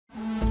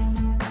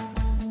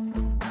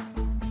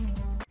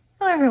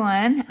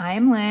everyone, I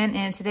am Lynn,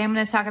 and today I'm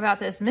going to talk about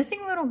this missing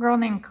little girl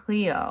named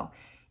Cleo.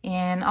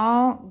 And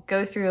I'll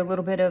go through a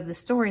little bit of the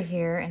story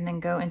here and then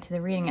go into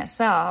the reading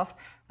itself.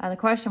 The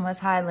question was,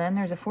 hi Lynn,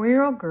 there's a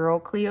 4-year-old girl,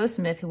 Cleo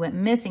Smith, who went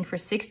missing for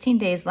 16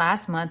 days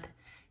last month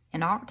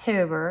in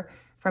October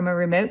from a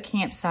remote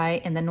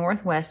campsite in the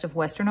northwest of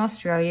Western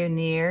Australia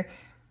near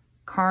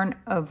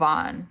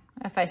Carnarvon,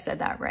 if I said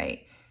that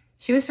right.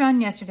 She was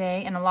found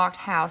yesterday in a locked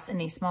house in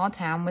a small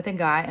town with a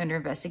guy under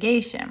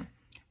investigation.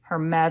 Her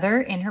mother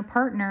and her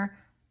partner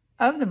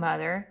of the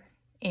mother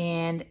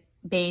and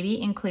baby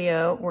and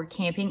Cleo were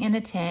camping in a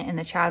tent, and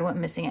the child went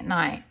missing at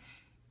night.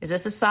 Is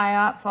this a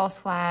PSYOP, false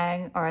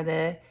flag, or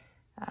the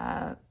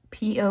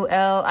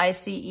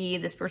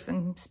POLICE? This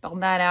person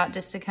spelled that out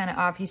just to kind of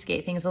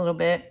obfuscate things a little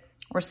bit.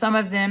 Or some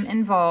of them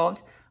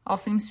involved. All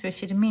seems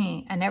fishy to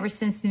me. I never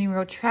sensed any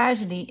real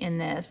tragedy in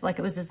this, like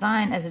it was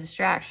designed as a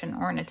distraction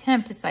or an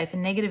attempt to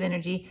siphon negative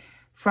energy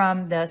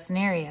from the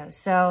scenario.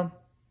 So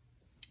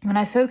when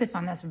I focus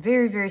on this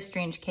very, very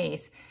strange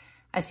case,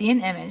 I see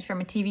an image from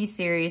a TV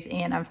series,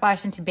 and I'm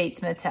flashing to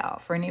Bates Motel.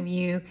 For any of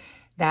you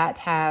that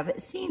have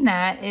seen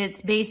that,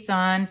 it's based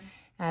on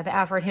the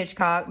Alfred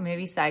Hitchcock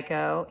movie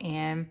Psycho,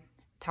 and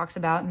talks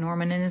about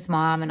Norman and his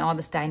mom and all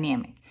this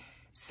dynamic.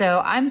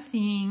 So I'm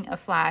seeing a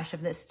flash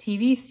of this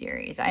TV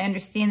series. I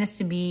understand this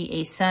to be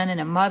a son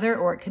and a mother,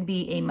 or it could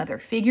be a mother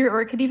figure,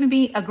 or it could even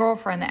be a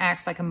girlfriend that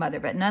acts like a mother.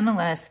 But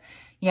nonetheless,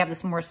 you have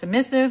this more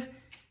submissive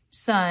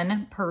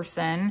son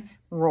person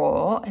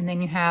role, and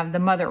then you have the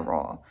mother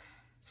role.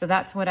 So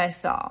that's what I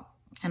saw.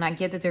 And I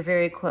get that they're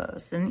very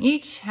close. And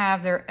each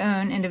have their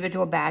own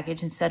individual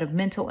baggage and set of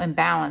mental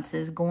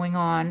imbalances going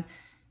on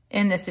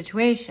in this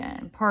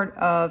situation. Part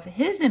of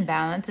his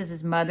imbalance is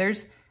his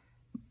mother's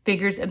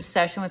figure's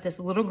obsession with this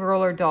little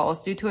girl or dolls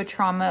due to a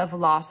trauma of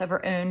loss of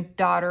her own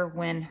daughter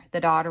when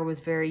the daughter was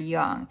very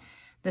young.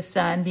 The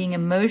son being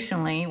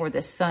emotionally, or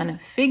the son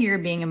figure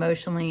being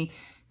emotionally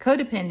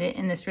codependent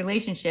in this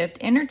relationship,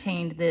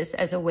 entertained this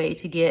as a way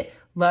to get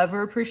love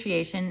or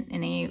appreciation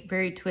in a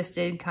very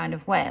twisted kind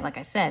of way. Like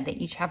I said, they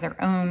each have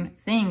their own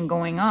thing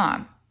going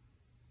on.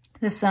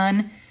 The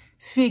son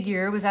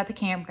figure was at the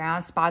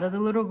campground, spotted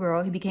the little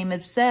girl. He became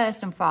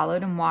obsessed and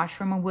followed and watched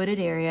from a wooded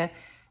area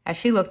as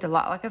she looked a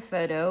lot like a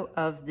photo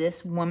of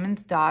this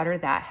woman's daughter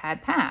that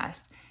had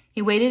passed.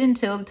 He waited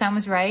until the time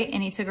was right,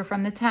 and he took her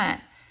from the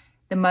tent.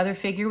 The mother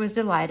figure was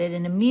delighted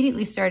and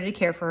immediately started to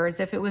care for her as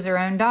if it was her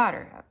own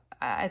daughter.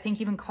 I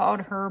think even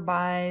called her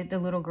by the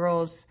little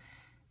girl's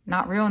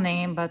not real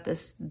name, but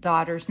this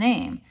daughter's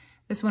name.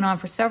 This went on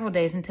for several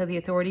days until the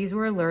authorities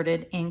were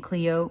alerted and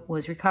Cleo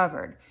was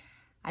recovered.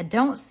 I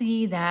don't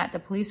see that the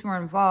police were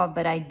involved,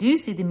 but I do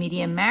see the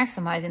media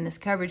maximizing this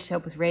coverage to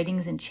help with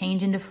ratings and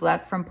change and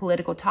deflect from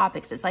political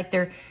topics. It's like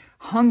they're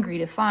hungry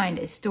to find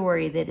a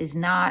story that is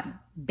not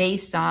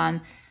based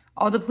on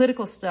all the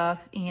political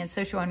stuff and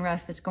social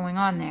unrest that's going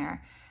on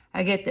there.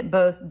 I get that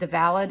both the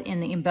valid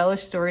and the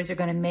embellished stories are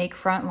going to make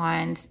front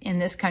lines in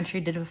this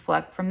country to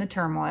deflect from the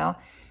turmoil.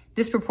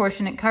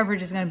 Disproportionate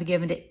coverage is going to be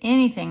given to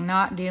anything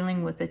not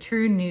dealing with the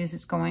true news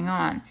that's going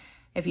on.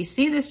 If you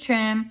see this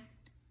trend,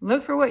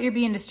 look for what you're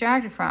being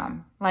distracted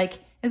from. Like,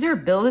 is there a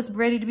bill that's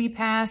ready to be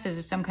passed? Is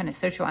there some kind of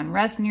social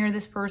unrest near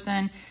this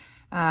person?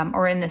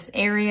 Or in this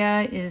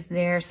area? Is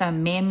there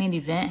some man-made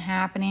event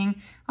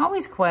happening?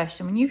 Always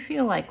question when you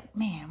feel like,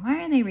 man,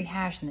 why are they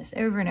rehashing this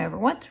over and over?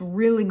 What's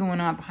really going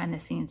on behind the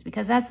scenes?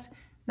 Because that's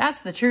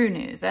the true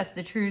news. That's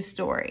the true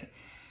story.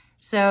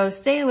 So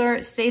stay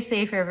alert, stay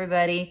safe,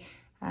 everybody.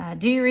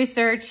 Do your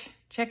research,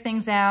 check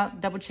things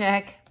out, double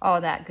check, all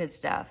that good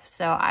stuff.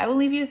 So I will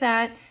leave you with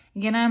that.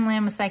 Again, I'm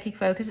Lynn with Psychic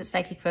Focus at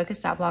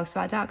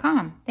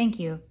psychicfocus.blogspot.com. Thank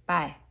you.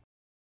 Bye.